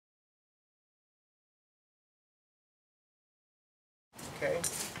Okay?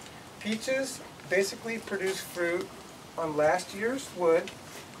 Peaches basically produce fruit on last year's wood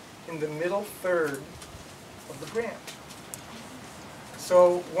in the middle third of the branch.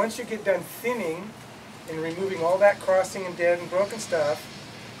 So once you get done thinning and removing all that crossing and dead and broken stuff,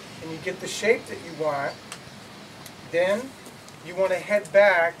 and you get the shape that you want, then you want to head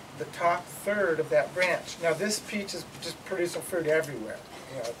back the top third of that branch. Now this peach is just producing fruit everywhere.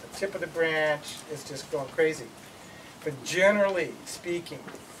 You know, the tip of the branch is just going crazy. But generally speaking,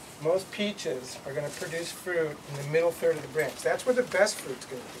 most peaches are going to produce fruit in the middle third of the branch. That's where the best fruit's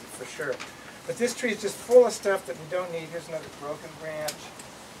going to be, for sure. But this tree is just full of stuff that we don't need. Here's another broken branch.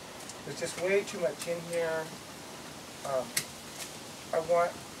 There's just way too much in here. I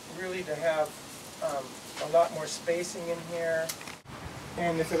want really to have a lot more spacing in here.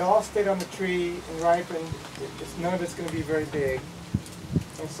 And if it all stayed on the tree and ripened, none of it's going to be very big.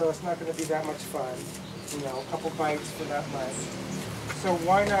 And so it's not going to be that much fun. You know, a couple bites for that much. So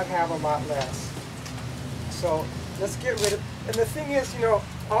why not have a lot less? So let's get rid of, and the thing is, you know,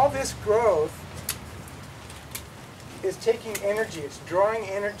 all this growth is taking energy. It's drawing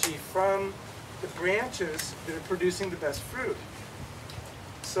energy from the branches that are producing the best fruit.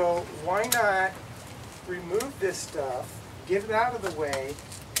 So why not remove this stuff, get it out of the way,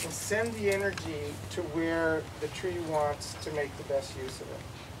 and send the energy to where the tree wants to make the best use of it.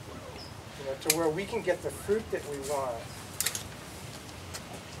 You know, to where we can get the fruit that we want.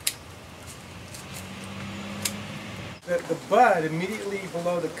 The bud immediately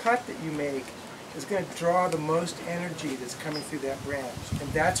below the cut that you make is going to draw the most energy that's coming through that branch.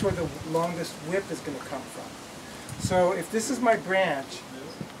 And that's where the longest whip is going to come from. So if this is my branch,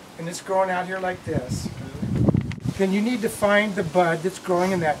 and it's growing out here like this, then you need to find the bud that's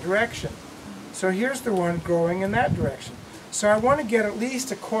growing in that direction. So here's the one growing in that direction. So I want to get at least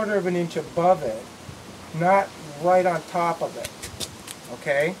 1/4 of an inch above it, not right on top of it.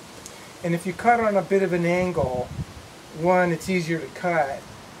 Okay? And if you cut on a bit of an angle, one, it's easier to cut,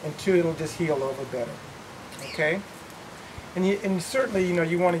 and two, it'll just heal over better. Okay? And certainly, you know,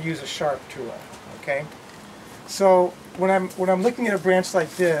 you want to use a sharp tool. Okay? So when I'm looking at a branch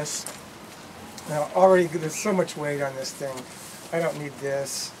like this, now already there's so much weight on this thing. I don't need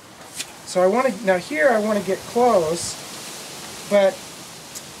this. So I want to, now here I want to get close, but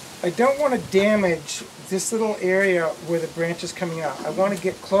I don't want to damage this little area where the branch is coming out. I want to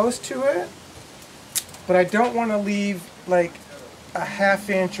get close to it, but I don't want to leave like a 1/2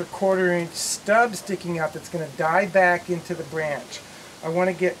 inch or 1/4 inch stub sticking out that's going to die back into the branch. I want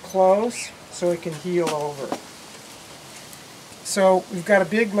to get close so it can heal over. So we've got a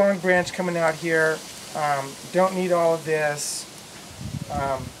big long branch coming out here. Don't need all of this.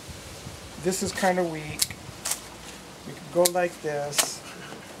 This is kind of weak. We could go like this.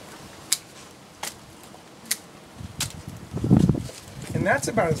 And that's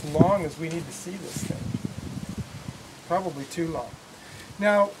about as long as we need to see this thing. Probably too long.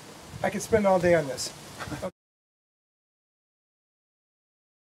 Now, I could spend all day on this.